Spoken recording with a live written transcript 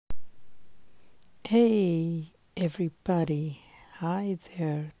Hey everybody, hi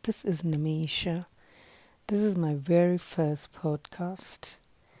there. This is Namisha. This is my very first podcast.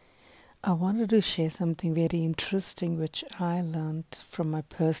 I wanted to share something very interesting which I learned from my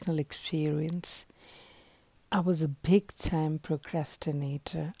personal experience. I was a big time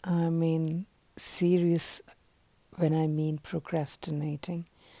procrastinator. Serious when I mean procrastinating.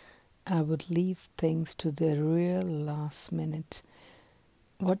 I would leave things to the real last minute.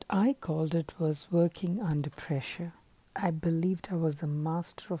 What I called it was working under pressure. I believed I was the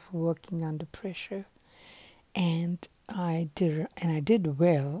master of working under pressure, and I did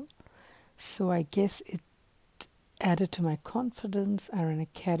well. So I guess it added to my confidence, and I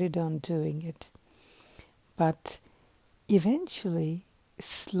carried on doing it. But eventually,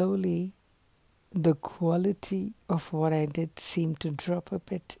 slowly, the quality of what I did seemed to drop a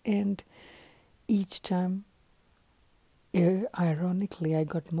bit, and each time, ironically, I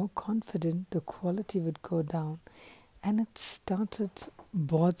got more confident, the quality would go down. And it started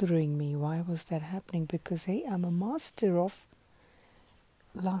bothering me. Why was that happening? Because, hey, I'm a master of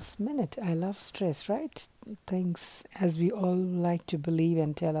last minute. I love stress, right? Things as we all like to believe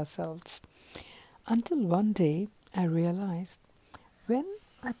and tell ourselves. Until one day I realized when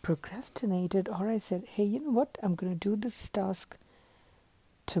I procrastinated or I said, hey, you know what? I'm going to do this task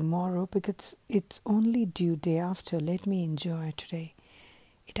tomorrow because it's only due day after. Let me enjoy today.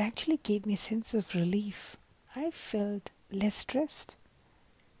 It actually gave me a sense of relief. I felt less stressed.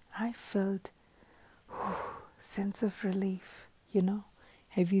 I felt sense of relief,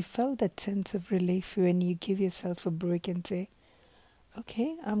 Have you felt that sense of relief when you give yourself a break and say,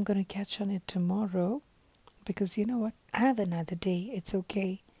 okay, I'm going to catch on it tomorrow because you know what? I have another day. It's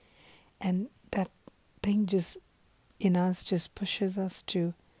okay. And that thing just in us just pushes us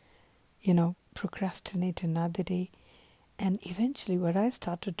to, procrastinate another day. And eventually what I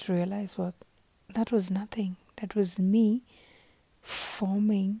started to realize was that was nothing. That was me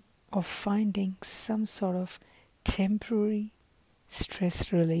forming or finding some sort of temporary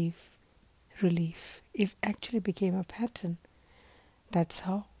stress relief. It actually became a pattern. That's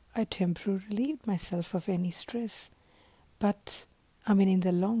how I temporarily relieved myself of any stress. But in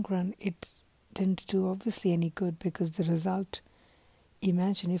the long run, it didn't do obviously any good because the result,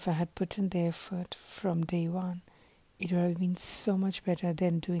 imagine if I had put in the effort from day one, it would have been so much better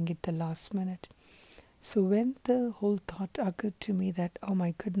than doing it the last minute. So when the whole thought occurred to me that, oh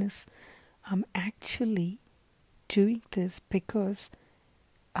my goodness, I'm actually doing this because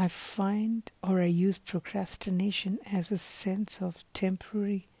I find or I use procrastination as a sense of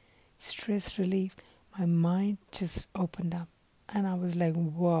temporary stress relief, my mind just opened up and I was like,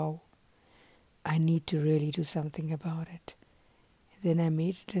 wow, I need to really do something about it. Then I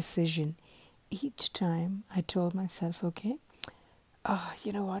made a decision. Each time I told myself, okay,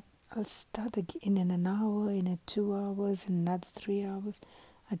 you know what? I'll start again in an hour, in 2 hours, in another 3 hours.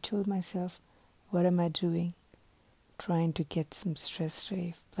 I told myself, what am I doing? Trying to get some stress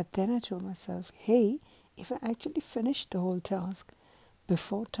relief. But then I told myself, hey, if I actually finish the whole task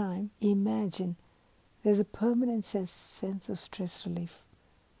before time, imagine there's a permanent sense of stress relief.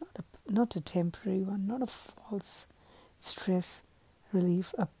 Not a temporary one, not a false stress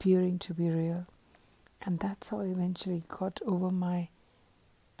relief appearing to be real. And that's how I eventually got over my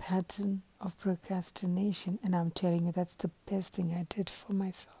pattern of procrastination, and I'm telling you that's the best thing I did for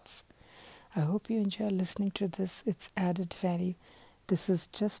myself. I hope you enjoy listening to this. It's added value. This is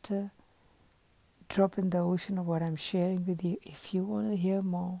just a drop in the ocean of what I'm sharing with you. If you want to hear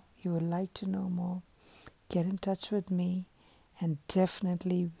more, you would like to know more, get in touch with me, and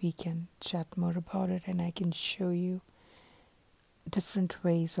definitely we can chat more about it, and I can show you different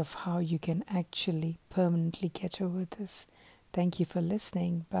ways of how you can actually permanently get over this. Thank you for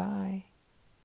listening. Bye.